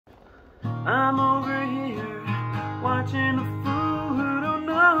I'm over here watching a fool who don't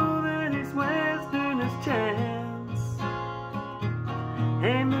know that he's wasting his chance.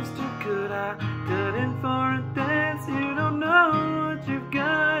 Hey mister, could I cut in for a dance? You don't know what you've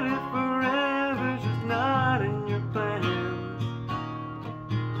got, it forever's just not in your plans.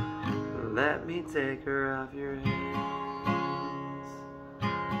 Let me take her off your hands.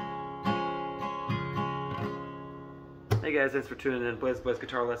 Hey guys, thanks for tuning in. Blaze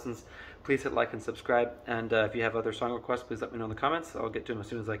Guitar Lessons. Please hit like and subscribe. And if you have other song requests, please let me know in the comments. I'll get to them as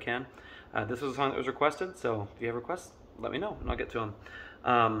soon as I can. This was a song that was requested, so if you have requests, let me know and I'll get to them.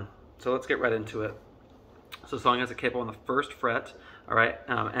 So let's get right into it. So the song has a capo on the 1st fret, all right,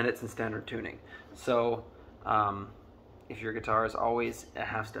 and it's in standard tuning. So if your guitar is always a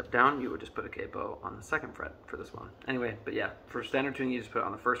half step down, you would just put a capo on the 2nd fret for this one. Anyway, but yeah, for standard tuning, you just put it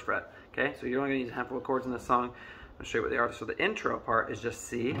on the 1st fret. Okay, so you're only gonna use a handful of chords in this song. I'll show you what they are. So the intro part is just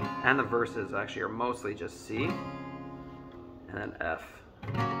C, and the verses actually are mostly just C, and then F.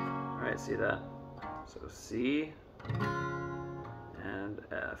 All right, see that? So C and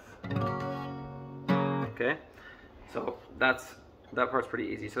F. Okay, so that part's pretty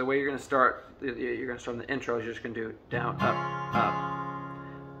easy. So the way you're gonna start on the intro is you're just gonna do down, up,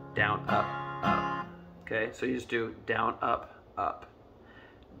 down, up. Okay, so you just do down, up,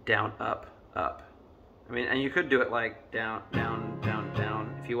 down, up. I mean, and you could do it like down, down, down,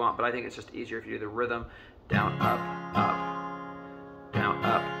 down if you want, but I think it's just easier if you do the rhythm down, up, down,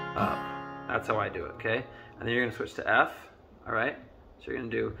 up. That's how I do it, okay? And then you're gonna switch to F, all right? So you're gonna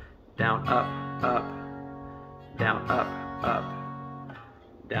do down, up, down, up,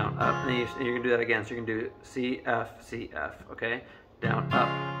 down, up. And then you're gonna do that again. So you're gonna do C, F, okay? Down, up,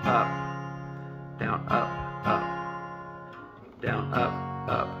 down, up, down, up,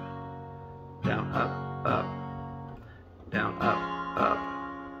 down, up, down, up,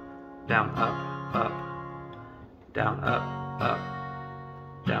 down, up, down, up,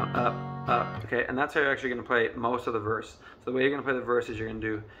 down, up. Okay, and that's how you're actually going to play most of the verse. So the way you're going to play the verse is you're going to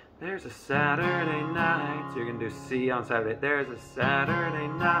do, there's a Saturday night. So you're going to do C on Saturday. There's a Saturday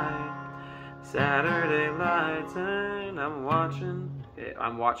night, Saturday lights, and I'm watching. Okay,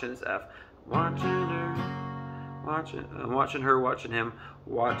 I'm watching this F. I'm watching her, watching him,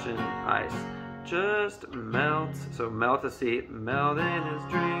 watching ice just melt. So melt a C, melt in his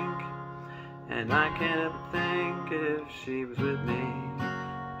drink, and I can't think if she was with me,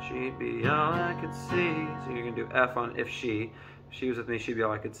 she'd be all I could see. So you're gonna do F on if she was with me, she'd be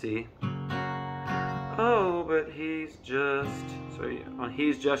all I could see. Oh, but he's just, so on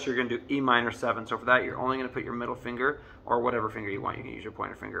he's just, you're gonna do E minor 7. So for that, you're only gonna put your middle finger, or whatever finger you want. You can use your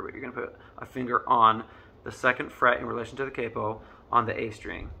pointer finger, but you're gonna put a finger on the 2nd fret in relation to the capo on the A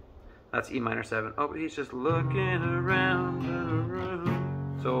string. That's E minor 7. Oh, but he's just looking around the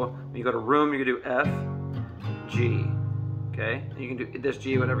room. So when you go to room, you can do F, G. Okay, you can do this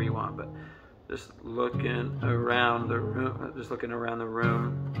G, whatever you want, but just looking around the room,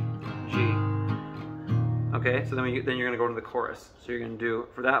 G. Okay, so then you're gonna go to the chorus. So you're gonna do,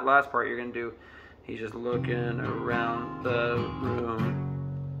 for that last part, you're gonna do, he's just looking around the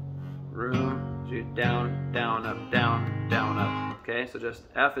room, so down, down, up, down, down, up. Okay, so just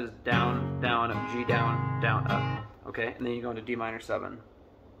F is down, down, up, G, down, down, up. Okay, and then you go into D minor 7.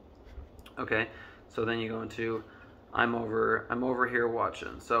 Okay, so then you go into I'm over here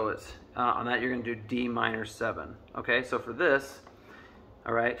watching. So it's on that you're gonna do D minor 7. Okay, so for this,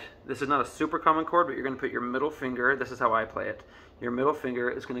 all right, this is not a super common chord, but you're gonna put your middle finger. This is how I play it. Your middle finger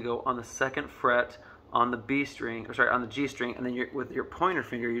is gonna go on the 2nd fret on the B string, or sorry, on the G string, and then with your pointer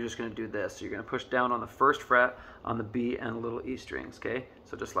finger, you're just gonna do this. So you're gonna push down on the 1st fret on the B and the little E strings. Okay,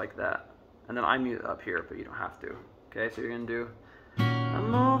 so just like that. And then I mute up here, but you don't have to. Okay, so you're gonna do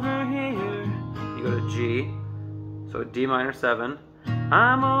I'm over here. You go to G. So D minor 7,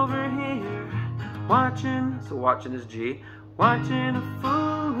 I'm over here watching, so watching is G, watching a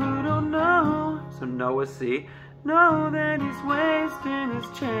fool who don't know, so know is C, know that he's wasting his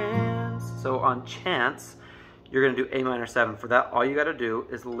chance. So on chance, you're gonna do A minor 7. For that, all you gotta do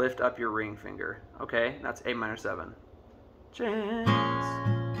is lift up your ring finger, okay? That's A minor 7. Chance.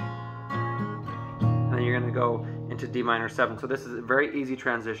 And then you're gonna go into D minor 7. So this is a very easy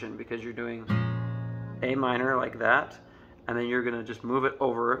transition because you're doing A minor like that, and then you're gonna just move it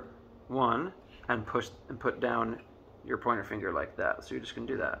over 1 and put down your pointer finger like that. So you're just gonna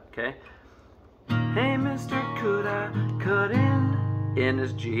do that, okay? Hey mister, could I cut in? In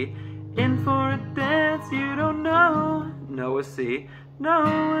is G. In for a dance you don't know. No is C. Know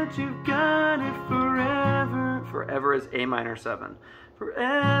what you've got it forever. Forever is A minor 7.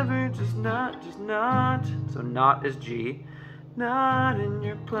 Forever, just not. So not is G. Not in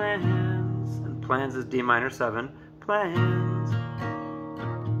your plan. plans is D minor 7, plans.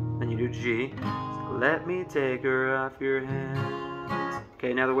 Then you do G, so let me take her off your hands.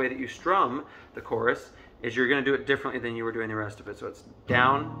 Okay, now the way that you strum the chorus is you're going to do it differently than you were doing the rest of it. So it's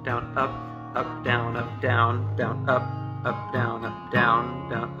down, down, up, up, down, down, down, up, up, down,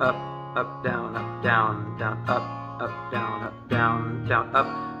 down, up, up, down, down, up, up, down, down, up,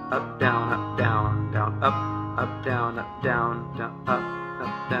 up, down, down, up, up, down, down, up,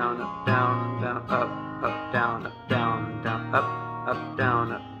 up, down, down, up, down, up,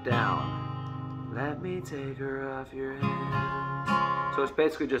 down, down. Let me take her off your hands. So it's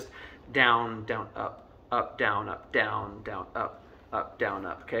basically just down, down, up, down, down, up, down,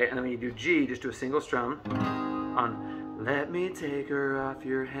 up. Okay, and then when you do G, just do a single strum on let me take her off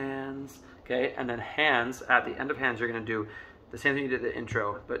your hands. Okay, and then hands, at the end of hands, you're going to do the same thing you did at the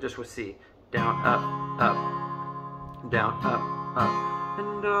intro, but just with C. Down, up, down, up.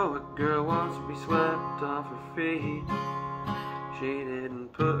 And oh, a girl wants to be swept off her feet. She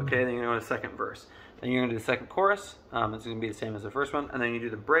didn't put... Okay, then you're going to go to the second verse. Then you're going to do the second chorus. It's going to be the same as the first one. And then you do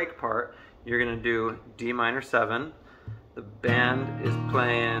the break part. You're going to do D minor 7. The band is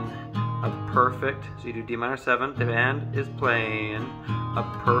playing a perfect... So you do D minor 7. The band is playing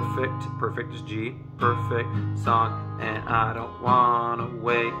a perfect is G, perfect song. And I don't want to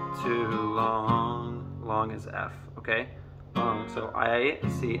wait too long. Long is F, okay? Long. So I,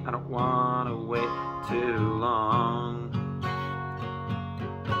 C, I don't want to wait too long.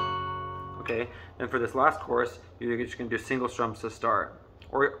 Okay, and for this last chorus, you're just gonna do single strums to start,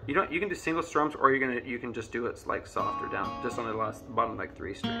 or you can do single strums, or you can just do it like softer down, just on the bottom like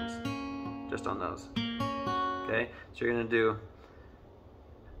 3 strings, just on those. Okay, so you're gonna do.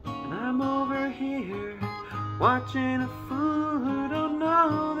 And I'm over here watching a fool who don't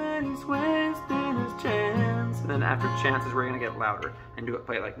know that he's wasting his chance. And then after chances, we're gonna get louder and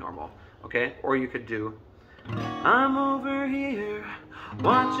play it like normal. Okay, or you could do. I'm over here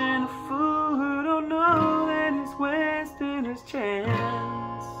watching a fool who don't know that he's wasting his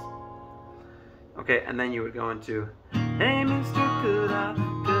chance. Okay, and then you would go into, hey Mr. Could I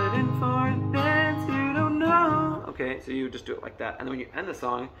cut in for a dance you don't know? Okay, so you would just do it like that. And then when you end the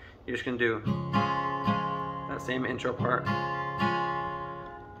song, you're just gonna do that same intro part.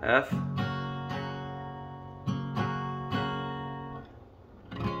 F.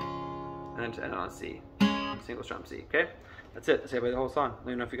 And then just end it on C. Single strum C, okay? That's it. That's it by the whole song. Let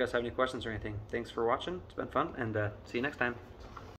me know if you guys have any questions or anything. Thanks for watching. It's been fun, and see you next time.